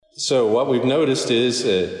So what we've noticed is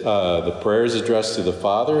that the prayer is addressed to the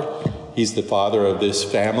Father. He's the Father of this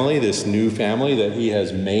family, this new family that he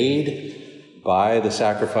has made by the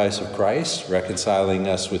sacrifice of Christ, reconciling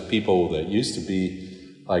us with people that used to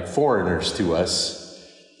be like foreigners to us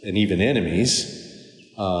and even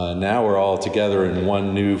enemies. Now we're all together in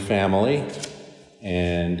one new family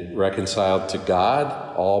and reconciled to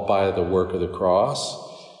God, all by the work of the cross.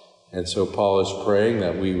 And so Paul is praying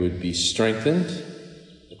that we would be strengthened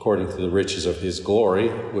according to the riches of his glory,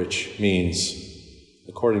 which means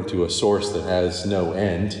according to a source that has no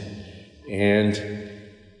end. And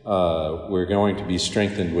we're going to be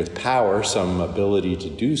strengthened with power, some ability to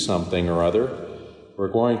do something or other.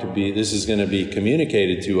 This is going to be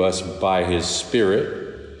communicated to us by his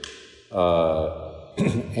Spirit.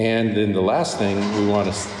 And then the last thing we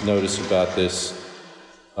want to notice about this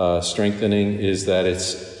strengthening is that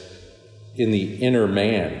it's in the inner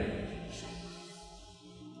man.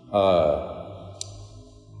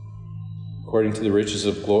 According to the riches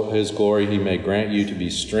of his glory, he may grant you to be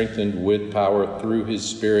strengthened with power through his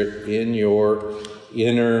Spirit in your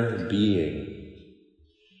inner being.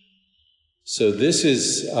 So this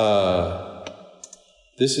is not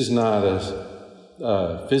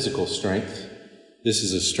a physical strength. This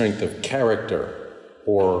is a strength of character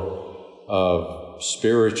or of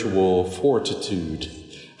spiritual fortitude.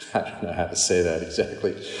 I don't know how to say that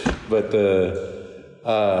exactly, but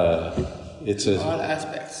it's a all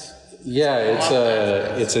aspects.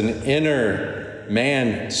 Yeah, it's an inner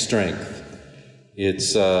man strength.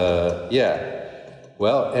 It's well,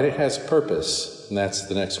 and it has purpose, and that's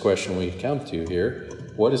the next question we come to here.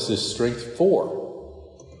 What is this strength for?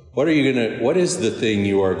 What is the thing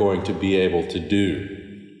you are going to be able to do?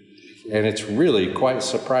 And it's really quite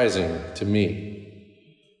surprising to me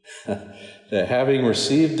that having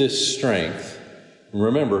received this strength,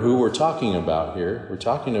 remember who we're talking about here. We're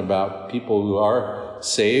talking about people who are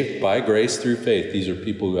saved by grace through faith. These are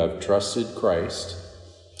people who have trusted Christ.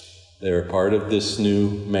 They're part of this new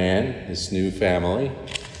man, this new family.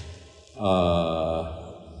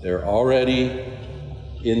 They're already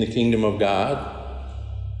in the kingdom of God.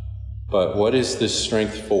 But what is this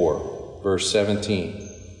strength for? Verse 17.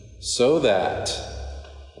 So that,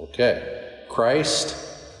 Christ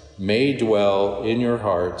may dwell in your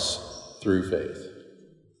hearts through faith.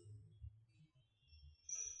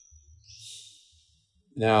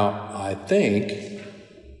 Now, I think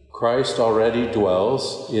Christ already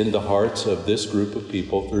dwells in the hearts of this group of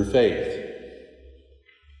people through faith.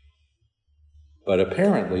 But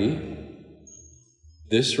apparently,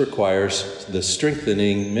 this requires the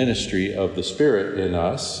strengthening ministry of the Spirit in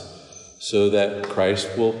us so that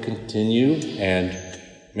Christ will continue and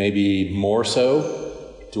maybe more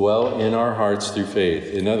so dwell in our hearts through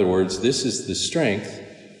faith. In other words, this is the strength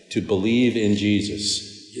to believe in Jesus.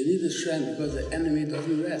 You need the strength because the enemy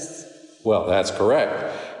doesn't rest. Well, that's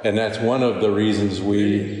correct. And that's one of the reasons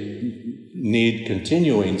we need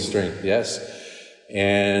continuing strength, yes.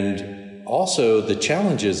 And also the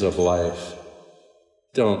challenges of life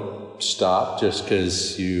don't stop just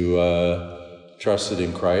because you trusted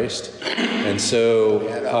in Christ. And so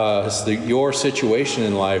your situation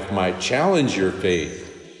in life might challenge your faith.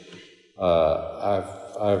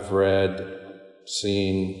 I've read,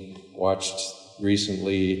 seen, watched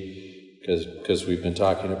recently, because we've been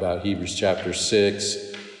talking about Hebrews chapter 6,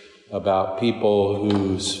 about people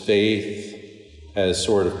whose faith has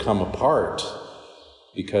sort of come apart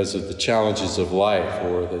because of the challenges of life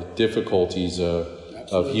or the difficulties of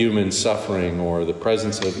human suffering or the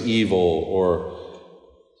presence of evil or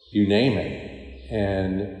you name it.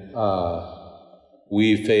 And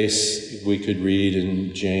we could read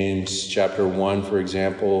in James chapter 1, for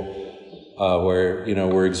example, where,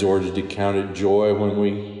 we're exhorted to count it joy when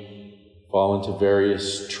we fall into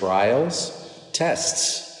various trials,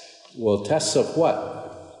 tests. Well, tests of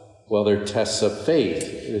what? Well, they're tests of faith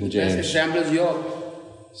in James. Best example is Job.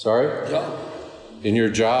 Sorry? Job. In your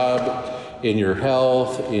job, in your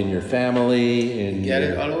health, in your family, in Get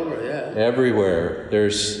it all over, yeah. Everywhere.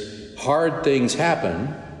 There's hard things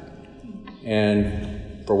happen,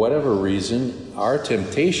 and for whatever reason, our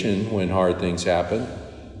temptation when hard things happen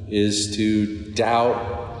is to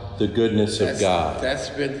doubt the goodness of God. That's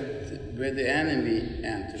where the enemy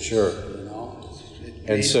enters. Sure.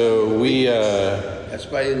 And so that's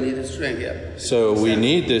why you need the strength, yeah. So we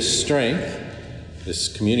need this strength. This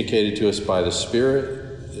is communicated to us by the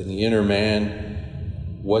Spirit in the inner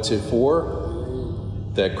man. What's it for?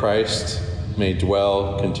 That Christ may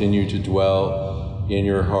continue to dwell in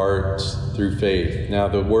your heart through faith. Now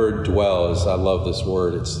the word dwell I love this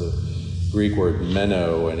word. It's the Greek word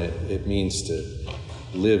meno, and it means to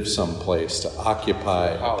live someplace, to occupy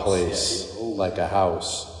a place, like a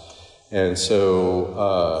house. And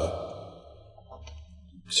so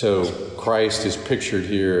Christ is pictured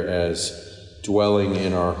here as dwelling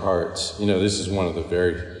in our hearts. This is one of the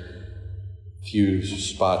very few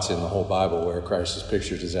spots in the whole Bible where Christ is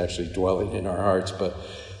pictured as actually dwelling in our hearts. But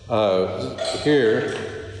here,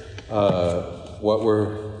 what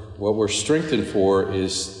we're strengthened for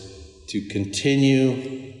is to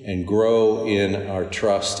continue and grow in our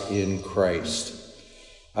trust in Christ.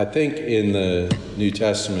 I think in the New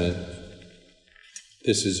Testament,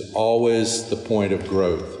 this is always the point of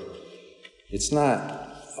growth. It's not,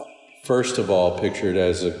 first of all, pictured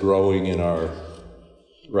as a growing in our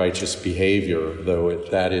righteous behavior, though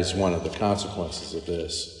that is one of the consequences of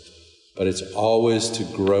this. But it's always to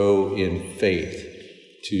grow in faith,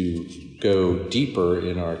 to go deeper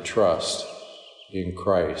in our trust in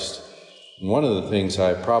Christ. And one of the things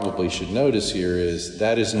I probably should notice here is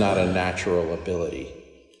that is not a natural ability.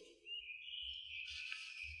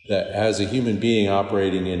 That as a human being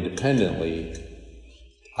operating independently,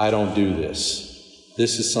 I don't do this.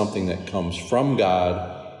 This is something that comes from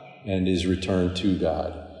God and is returned to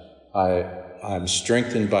God. I'm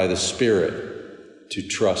strengthened by the Spirit to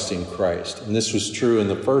trust in Christ. And this was true in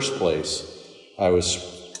the first place. I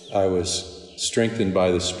was strengthened by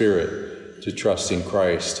the Spirit to trust in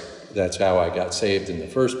Christ. That's how I got saved in the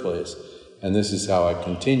first place. And this is how I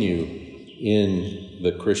continue in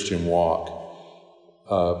the Christian walk.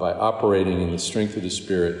 By operating in the strength of the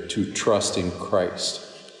Spirit to trust in Christ.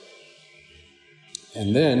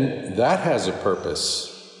 And then that has a purpose.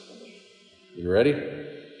 You ready?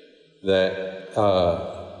 That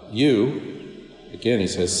again, he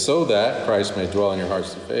says, so that Christ may dwell in your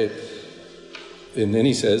hearts through faith. And then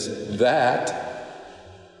he says that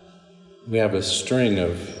we have a string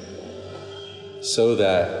of so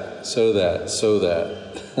that, so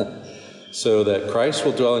that Christ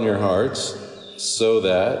will dwell in your hearts, so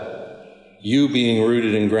that you, being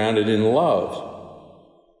rooted and grounded in love,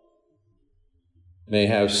 may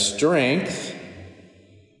have strength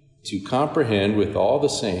to comprehend with all the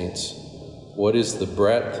saints what is the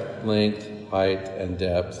breadth, length, height, and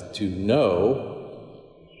depth, to know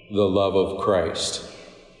the love of Christ.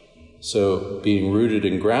 So, being rooted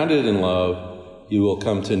and grounded in love, you will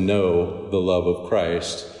come to know the love of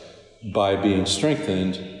Christ by being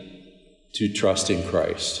strengthened to trust in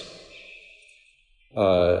Christ.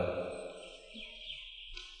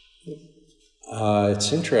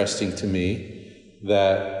 It's interesting to me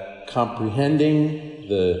that comprehending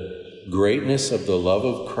the greatness of the love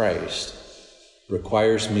of Christ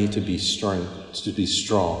requires me to be strong, to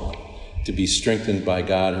be strengthened by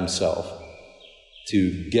God Himself,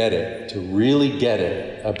 to get it, to really get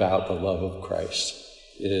it about the love of Christ.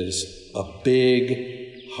 It is a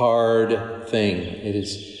big, hard thing.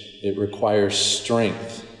 It requires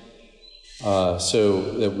strength.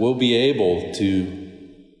 So that we'll be able to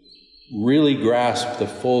really grasp the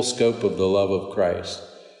full scope of the love of Christ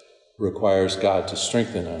requires God to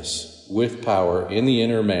strengthen us with power in the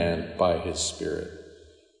inner man by His Spirit.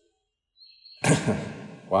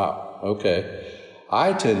 Wow, okay.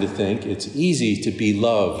 I tend to think it's easy to be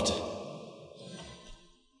loved.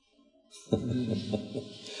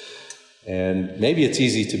 And maybe it's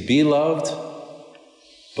easy to be loved,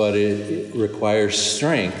 but it requires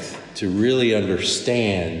strength to really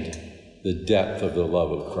understand the depth of the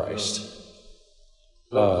love of Christ.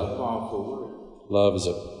 Love is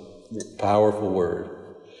a powerful word.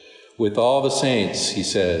 With all the saints, he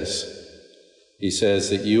says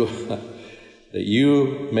that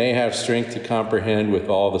you may have strength to comprehend with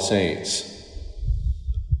all the saints.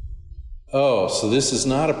 Oh, so this is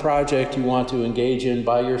not a project you want to engage in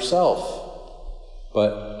by yourself,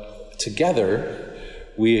 but together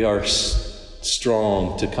we are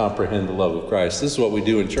strong to comprehend the love of Christ. This is what we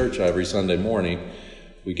do in church every Sunday morning.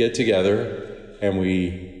 We get together and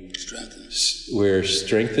we're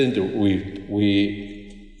strengthened.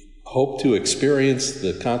 We hope to experience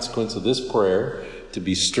the consequence of this prayer, to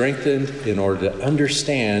be strengthened in order to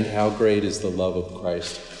understand how great is the love of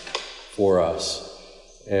Christ for us.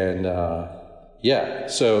 And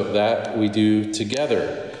so that we do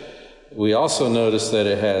together. We also notice that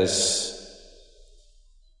it has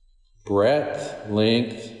breadth,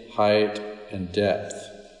 length, height, and depth.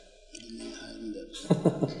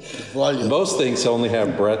 Most things only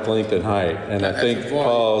have breadth, length, and height. And I think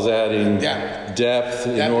Paul's adding depth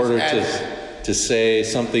in order to say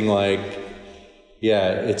something like,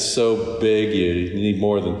 it's so big you need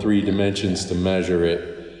more than 3 dimensions to measure it.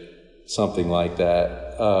 Something like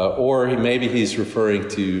that. Or maybe he's referring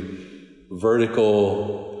to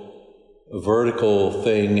vertical a vertical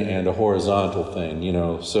thing and a horizontal thing,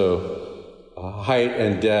 so height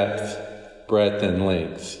and depth, breadth and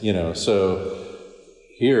length, so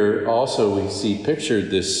here also we see pictured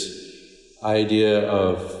this idea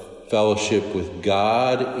of fellowship with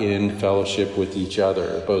God in fellowship with each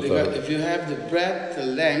other. Both because if you have the breadth, the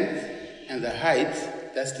length, and the height,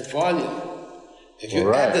 that's the volume. If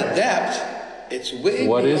you add the depth, it's way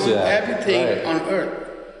beyond everything on earth.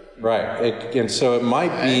 Right. And so it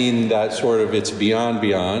might mean that sort of it's beyond,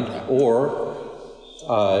 or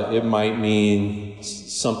it might mean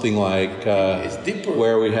something like it's deeper.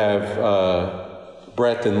 where we have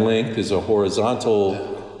breadth and length is a horizontal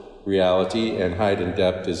reality, and height and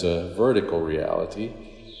depth is a vertical reality.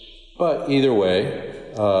 But either way,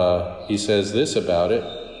 he says this about it: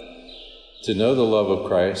 to know the love of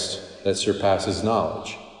Christ that surpasses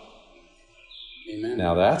knowledge. Amen.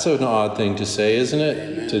 Now that's an odd thing to say, isn't it?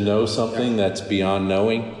 Amen. To know something that's beyond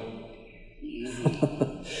knowing.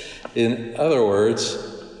 In other words,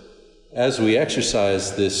 as we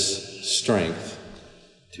exercise this strength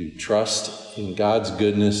to trust in God's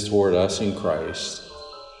goodness toward us in Christ,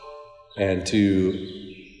 and to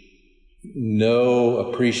know,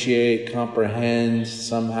 appreciate, comprehend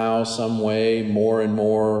somehow, some way, more and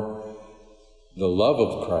more the love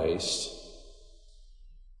of Christ,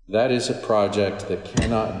 that is a project that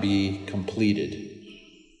cannot be completed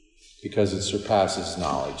because it surpasses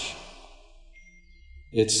knowledge.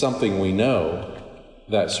 It's something we know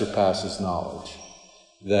that surpasses knowledge,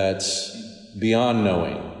 that's beyond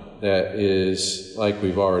knowing, that is, like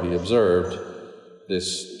we've already observed,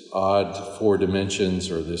 this odd 4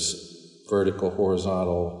 dimensions or this vertical,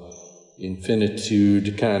 horizontal,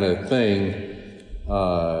 infinitude kind of thing.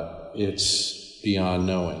 It's beyond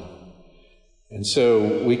knowing. And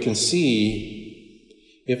so we can see,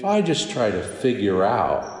 if I just try to figure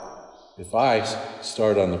out, if I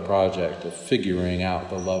start on the project of figuring out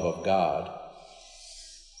the love of God,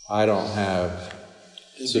 I don't have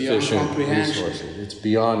sufficient resources. It's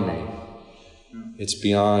beyond me. It's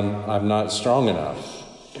beyond, I'm not strong enough.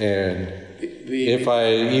 And if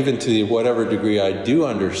I, even to whatever degree I do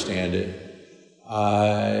understand it,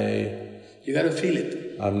 you got to feel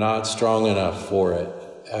it. I'm not strong enough for it.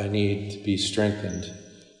 I need to be strengthened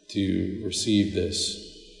to receive this.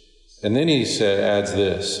 And then he adds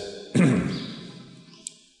this: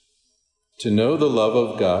 to know the love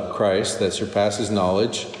of God, Christ, that surpasses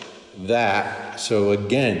knowledge, that, so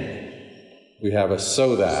again, we have a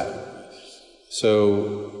so that.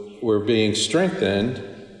 So we're being strengthened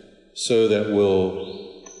so that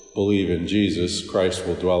we'll believe in Jesus. Christ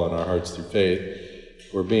will dwell in our hearts through faith.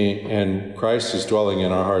 And Christ is dwelling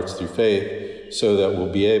in our hearts through faith so that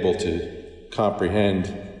we'll be able to comprehend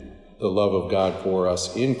the love of God for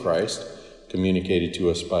us in Christ, communicated to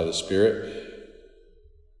us by the Spirit,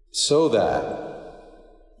 so that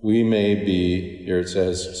we may be, here it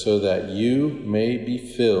says, so that you may be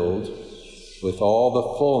filled with all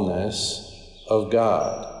the fullness of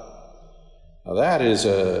God. Now that is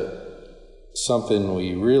something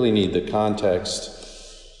we really need the context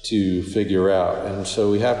to figure out. And so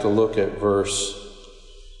we have to look at verse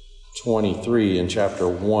 23 in chapter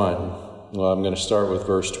 1. Well, I'm going to start with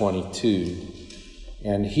verse 22.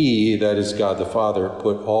 And he, that is God the Father,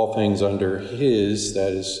 put all things under his,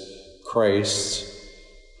 that is Christ's,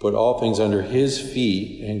 put all things under his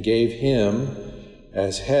feet and gave him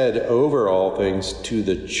as head over all things to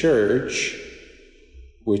the church,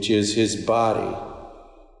 which is his body.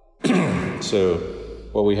 So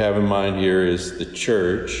what we have in mind here is the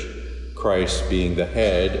church, Christ being the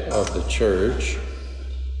head of the church.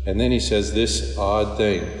 And then he says this odd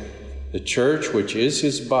thing: the church, which is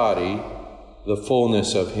his body, the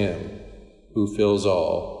fullness of him who fills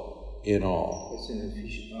all in all.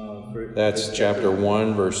 That's chapter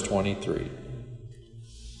 1, verse 23.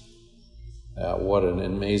 What an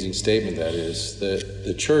amazing statement that is.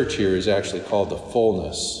 The church here is actually called the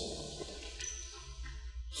fullness.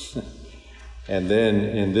 And then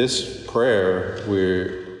in this prayer,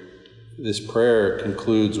 this prayer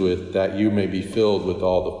concludes with that you may be filled with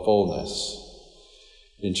all the fullness.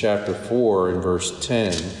 In chapter 4, in verse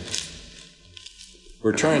 10,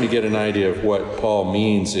 we're trying to get an idea of what Paul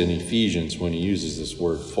means in Ephesians when he uses this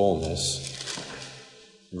word fullness.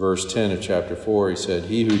 In verse 10 of chapter 4, he said,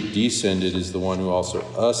 he who descended is the one who also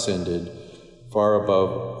ascended far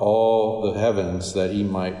above all the heavens, that he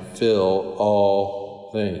might fill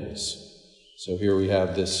all things. So here we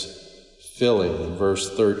have this filling in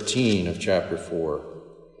verse 13 of chapter 4.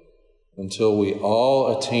 Until we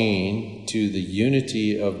all attain to the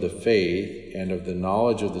unity of the faith and of the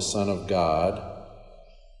knowledge of the Son of God,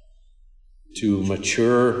 to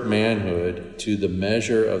mature manhood, to the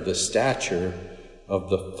measure of the stature of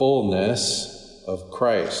the fullness of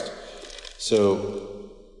Christ. So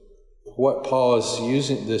what Paul is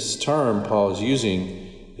using, this term Paul is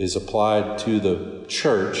using, is applied to the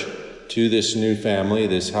church, to this new family,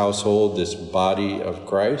 this household, this body of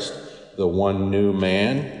Christ, the one new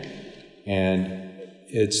man. And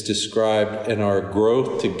it's described in our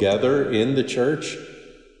growth together in the church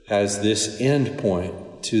as this end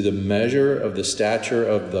point, to the measure of the stature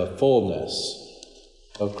of the fullness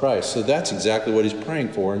of Christ. So that's exactly what he's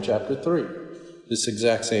praying for in chapter 3. This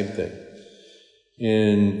exact same thing.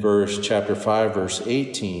 In chapter 5, verse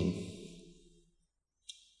 18,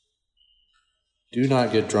 do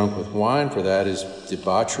not get drunk with wine, for that is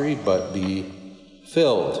debauchery, but be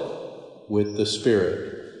filled with the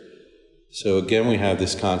Spirit. So again, we have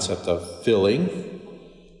this concept of filling.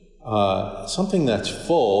 Something that's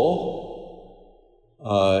full,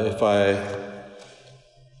 if I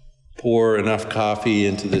pour enough coffee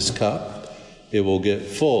into this cup, it will get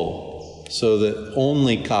full, so that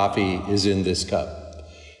only coffee is in this cup.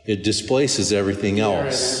 It displaces everything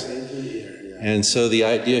else. And so the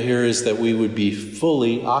idea here is that we would be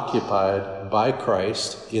fully occupied by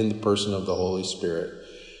Christ in the person of the Holy Spirit,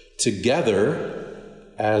 together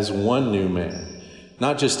as one new man.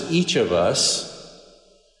 Not just each of us,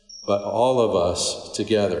 but all of us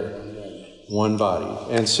together, one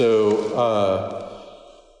body. And so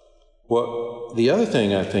what the other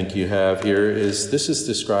thing I think you have here is this is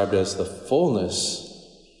described as the fullness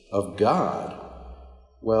of God.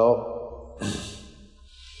 Well,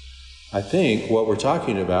 I think what we're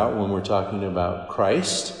talking about when we're talking about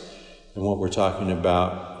Christ and what we're talking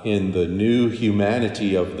about in the new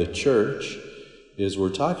humanity of the church is we're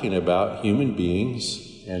talking about human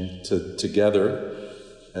beings and together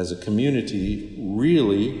as a community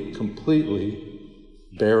really completely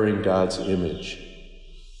bearing God's image.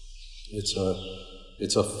 It's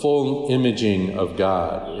a full imaging of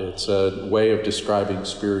God. It's a way of describing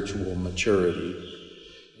spiritual maturity.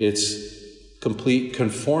 It's complete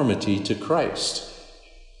conformity to Christ.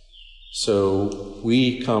 So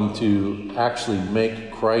we come to actually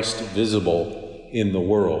make Christ visible in the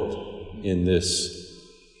world in this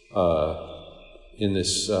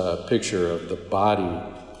picture of the body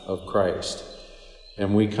of Christ.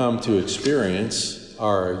 And we come to experience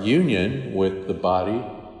our union with the body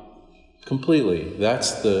completely.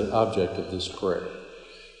 That's the object of this prayer.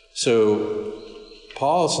 So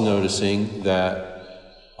Paul's noticing that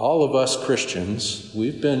all of us Christians,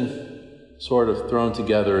 we've been sort of thrown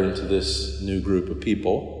together into this new group of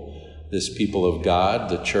people, this people of God,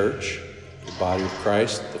 the church, the body of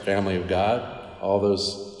Christ, the family of God, all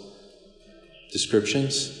those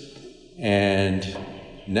descriptions. And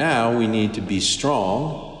now we need to be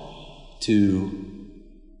strong to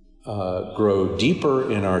grow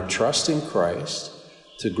deeper in our trust in Christ,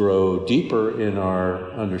 to grow deeper in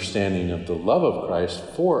our understanding of the love of Christ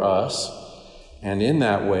for us, and in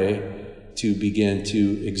that way to begin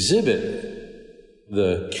to exhibit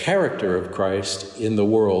the character of Christ in the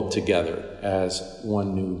world together as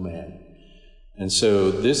one new man. And so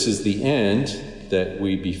this is the end, that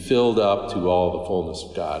we be filled up to all the fullness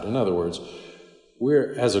of God. In other words,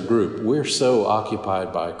 as a group, we're so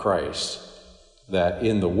occupied by Christ that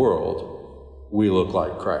in the world, we look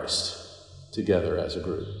like Christ together as a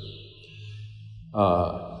group.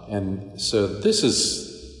 And so this is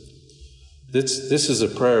a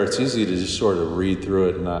prayer. It's easy to just sort of read through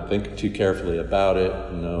it and not think too carefully about it.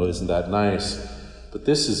 Isn't that nice? But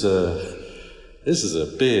this is a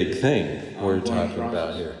big thing we're talking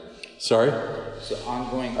about here. Sorry? It's an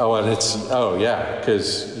ongoing.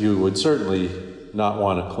 Because you would certainly not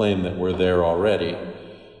want to claim that we're there already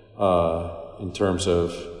in terms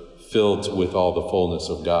of filled with all the fullness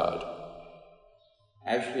of God.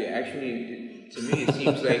 Actually, to me, it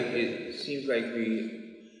seems like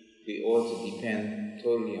we ought to depend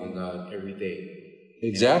totally on God every day.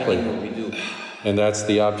 Exactly. In everything that we do. And that's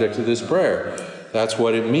the object of this prayer. That's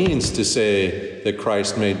what it means to say that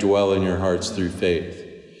Christ may dwell in your hearts through faith.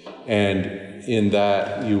 And in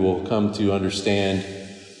that you will come to understand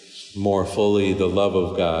more fully the love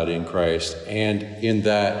of God in Christ. And in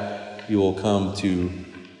that you will come to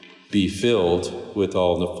be filled with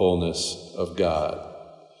all the fullness of God.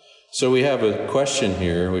 So we have a question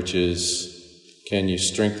here, which is, can you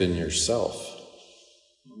strengthen yourself?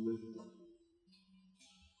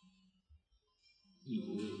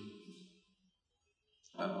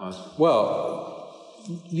 Well,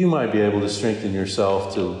 you might be able to strengthen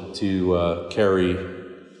yourself to carry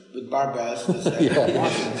with barbells.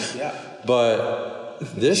 Yeah. But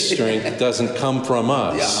this strength doesn't come from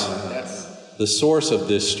us. Yeah, the source of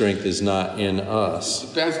this strength is not in us.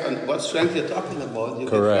 Depends on what strength you're talking about. You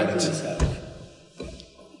Correct. can strengthen yourself.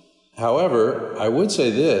 However, I would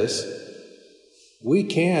say this, we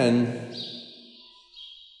can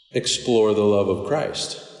explore the love of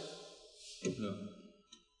Christ. No.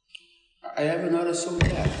 I have another so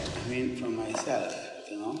that, from myself,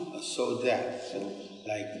 a so that. So,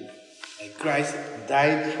 like Christ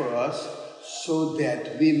died for us so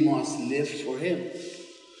that we must live for Him.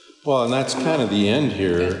 Well, and that's kind of the end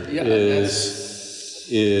here,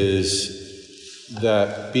 is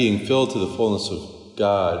that being filled to the fullness of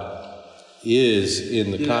God is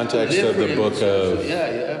in the context of the book of...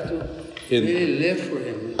 Yeah, you have to really live for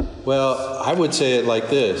Him. Well, I would say it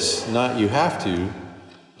like this, not you have to,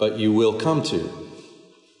 but you will come to.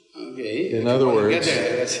 Okay. In other words,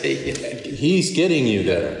 He's getting you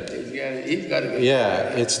there. He's got to get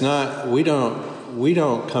there. It's not, we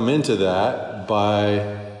don't come into that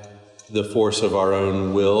by the force of our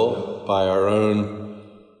own will, by our own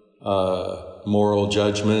moral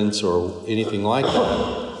judgments or anything like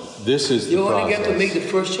that. This is the process. You only get to make the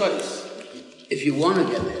first choice if you want to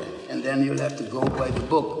get there. And then you'll have to go by the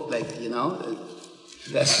book,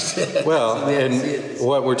 that's well, and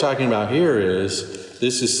what we're talking about here is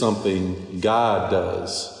this is something God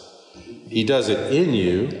does. He does it in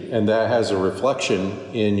you, and that has a reflection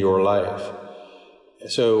in your life.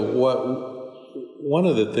 So one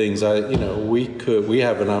of the things we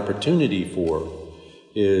have an opportunity for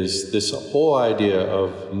is this whole idea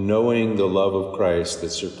of knowing the love of Christ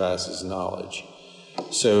that surpasses knowledge.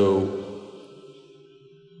 So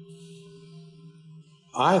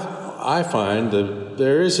I find that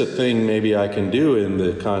there is a thing maybe I can do in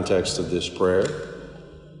the context of this prayer.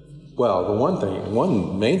 Well, the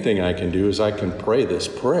one main thing I can do is I can pray this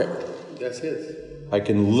prayer. That's it. I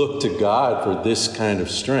can look to God for this kind of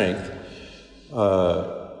strength.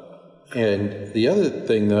 And the other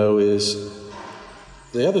thing, though, is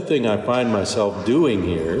the other thing I find myself doing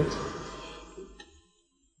here,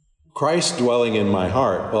 Christ dwelling in my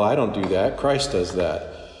heart. Well, I don't do that. Christ does that.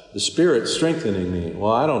 The Spirit strengthening me.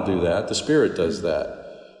 Well, I don't do that. The Spirit does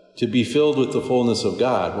that. To be filled with the fullness of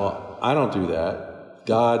God. Well, I don't do that.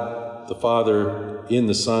 God, the Father, in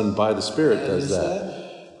the Son, by the Spirit does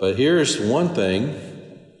that. But here's one thing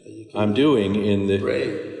I'm doing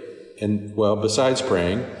besides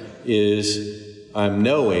praying, is I'm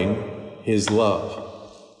knowing His love.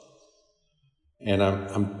 And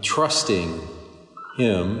I'm trusting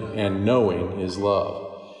Him and knowing His love.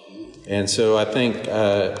 And so I think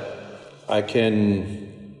I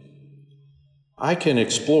can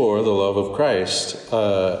explore the love of Christ.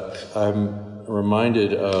 I'm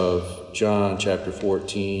reminded of John chapter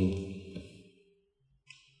 14.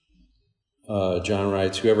 John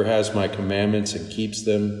writes, "Whoever has my commandments and keeps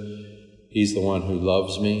them, he's the one who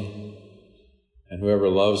loves me. And whoever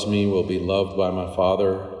loves me will be loved by my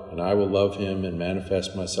Father, and I will love him and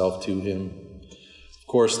manifest myself to him." Of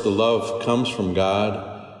course, the love comes from God.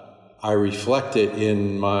 I reflect it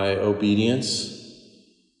in my obedience,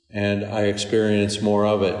 and I experience more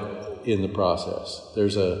of it in the process.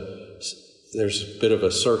 There's a bit of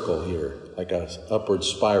a circle here, like an upward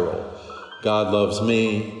spiral. God loves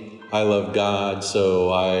me, I love God,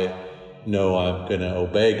 so I know I'm going to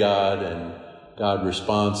obey God, and God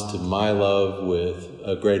responds to my love with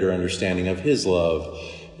a greater understanding of His love.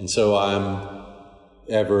 And so I'm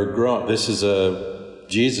ever growing.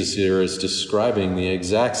 Jesus here is describing the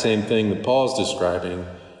exact same thing that Paul's describing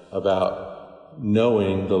about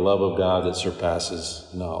knowing the love of God that surpasses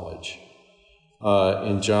knowledge.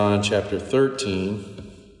 In John chapter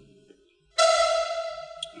 13,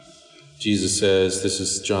 Jesus says, this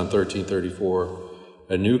is John 13:34,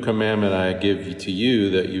 "A new commandment I give to you,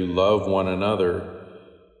 that you love one another.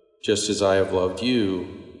 Just as I have loved you,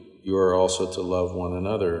 you are also to love one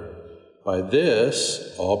another. By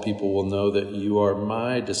this, all people will know that you are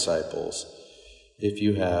my disciples, if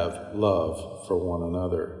you have love for one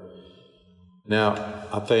another." Now,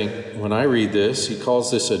 I think when I read this, he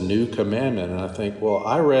calls this a new commandment. And I think, well,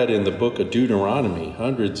 I read in the book of Deuteronomy,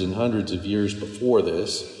 hundreds and hundreds of years before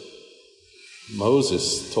this,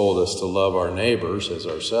 Moses told us to love our neighbors as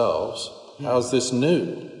ourselves. How's this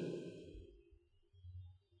new?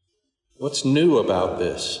 What's new about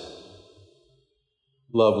this?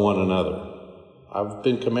 Love one another. I've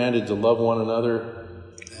been commanded to love one another,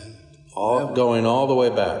 going all the way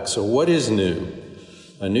back. So what is new?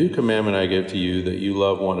 "A new commandment I give to you, that you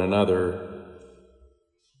love one another,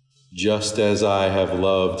 just as I have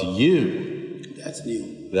loved you." That's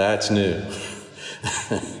new. That's new.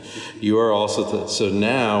 You are also... So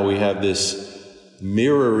now we have this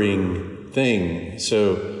mirroring thing.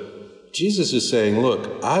 So Jesus is saying,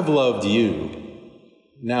 look, I've loved you.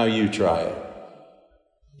 Now you try it.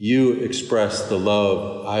 You express the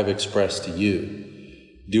love I've expressed to you.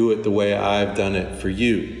 Do it the way I've done it for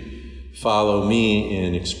you. Follow me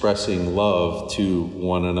in expressing love to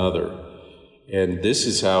one another. And this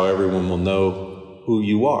is how everyone will know who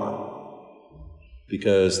you are.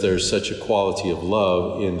 Because there's such a quality of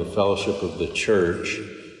love in the fellowship of the church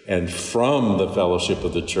and from the fellowship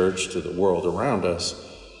of the church to the world around us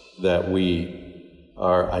that we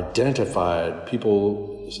are identified.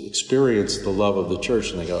 People experience the love of the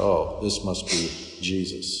church and they go, oh, this must be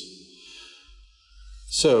Jesus.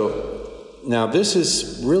 So now this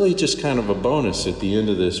is really just kind of a bonus at the end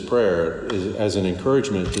of this prayer as an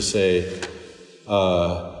encouragement to say,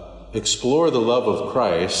 explore the love of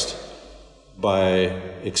Christ by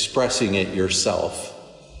expressing it yourself.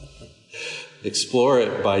 Explore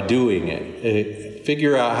it by doing it.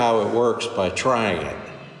 Figure out how it works by trying it.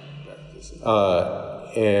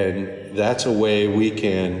 And that's a way we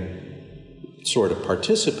can sort of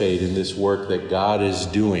participate in this work that God is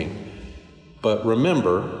doing. But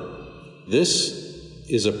remember, this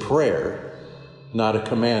is a prayer, not a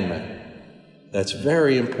commandment. That's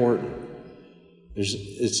very important.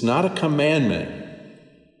 It's not a commandment.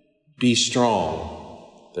 Be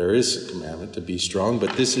strong. There is a commandment to be strong,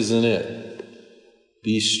 but this isn't it.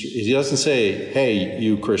 He doesn't say, hey,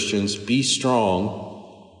 you Christians, be strong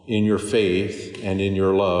in your faith and in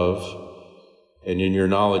your love and in your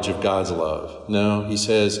knowledge of God's love. No, he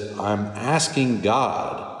says, I'm asking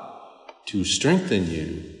God to strengthen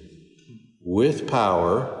you with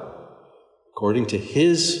power according to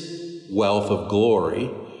his wealth of glory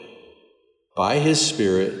by his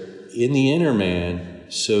Spirit in the inner man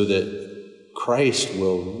so that Christ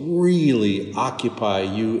will really occupy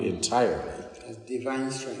you entirely. As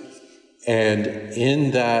divine strength. And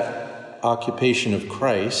in that occupation of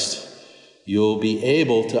Christ, you'll be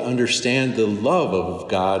able to understand the love of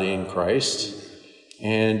God in Christ.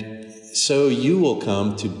 And so you will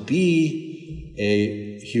come to be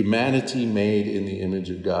a humanity made in the image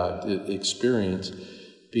of God, to experience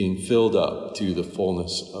being filled up to the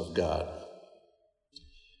fullness of God.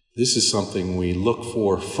 This is something we look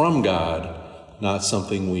for from God, not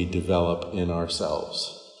something we develop in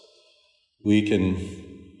ourselves. We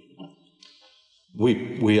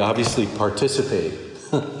obviously participate.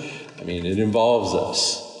 I mean, it involves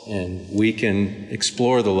us, and we can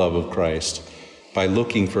explore the love of Christ by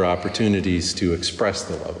looking for opportunities to express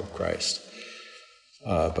the love of Christ.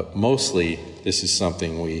 But mostly, this is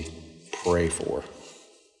something we pray for.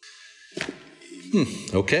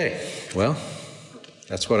 Okay, well,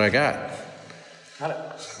 that's what I got. Got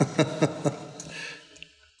it.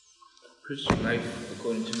 Christian life,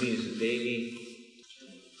 according to me, is a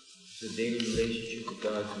daily relationship with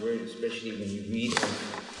God's Word, especially when you read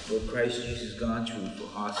what Christ Jesus has gone through for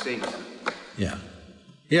our sake. Yeah.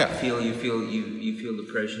 You feel the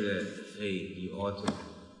pressure that, hey, you ought to,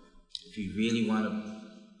 if you really want to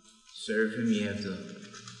serve him, you have to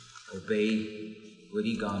obey what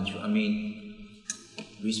he gone through. I mean,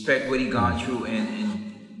 respect what he gone through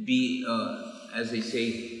and be, as they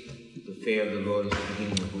say, the fear of the Lord is the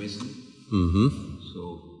beginning of wisdom. Mm-hmm.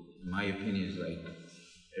 So, in my opinion, it's like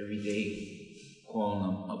every day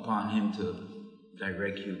calling upon him to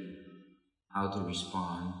direct you how to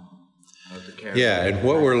respond, how to carry. Yeah, and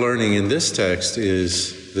what we're learning in this text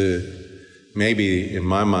is maybe in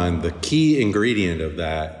my mind, the key ingredient of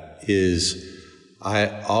that is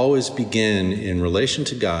I always begin in relation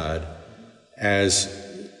to God as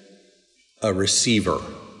a receiver,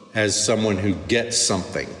 as someone who gets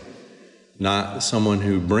something, not someone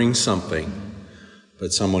who brings something,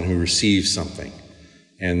 but someone who receives something.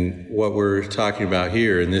 And what we're talking about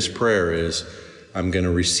here in this prayer is I'm going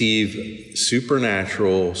to receive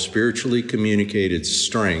supernatural, spiritually communicated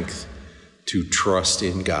strength to trust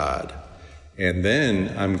in God. And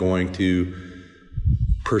then I'm going to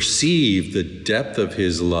perceive the depth of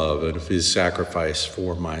his love and of his sacrifice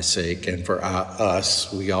for my sake and for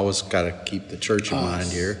us. We always got to keep the church in mind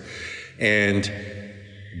here. And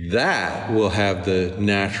that will have the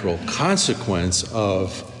natural consequence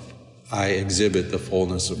of I exhibit the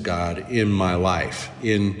fullness of God in my life,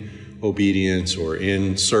 in obedience or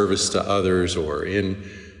in service to others or in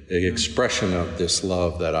the expression of this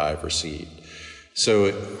love that I've received.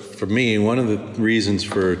 So for me, one of the reasons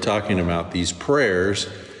for talking about these prayers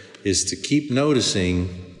is to keep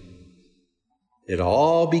noticing it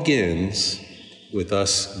all begins with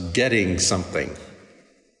us getting something.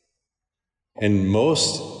 And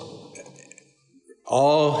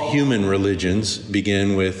all human religions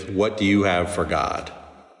begin with, what do you have for God?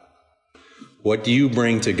 What do you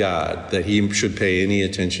bring to God that he should pay any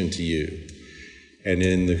attention to you? And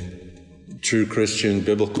in the true Christian,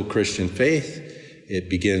 biblical Christian faith, it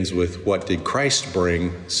begins with what did Christ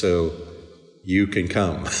bring so you can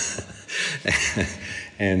come.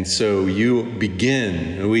 And so you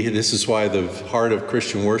begin. This is why the heart of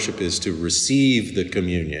Christian worship is to receive the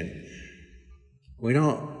communion. We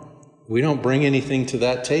don't bring anything to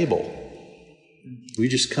that table. We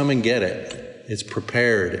just come and get it. It's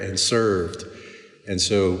prepared and served. And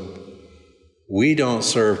so we don't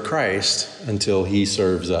serve Christ until he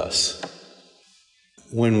serves us.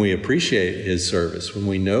 When we appreciate his service, when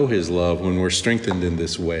we know his love, when we're strengthened in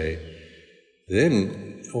this way,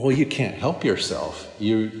 then, well, you can't help yourself.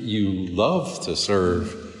 You love to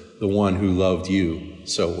serve the one who loved you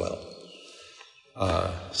so well.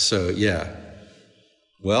 So, yeah.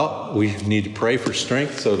 Well, we need to pray for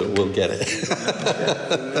strength so that we'll get it.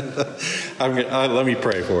 Let me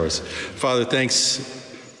pray for us. Father,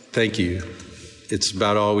 thank you. It's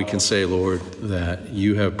about all we can say, Lord, that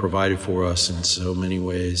you have provided for us in so many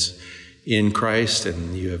ways in Christ,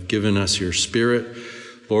 and you have given us your Spirit.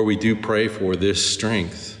 Lord, we do pray for this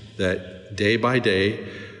strength, that day by day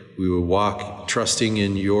we would walk trusting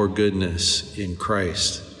in your goodness in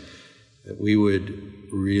Christ, that we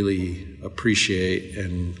would really appreciate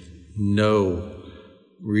and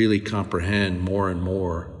really comprehend more and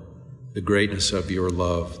more the greatness of your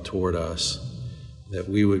love toward us, that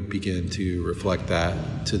we would begin to reflect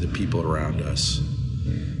that to the people around us.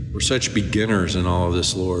 We're such beginners in all of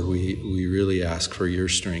this, Lord. We really ask for your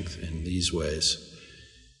strength in these ways.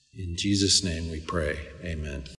 In Jesus' name we pray. Amen.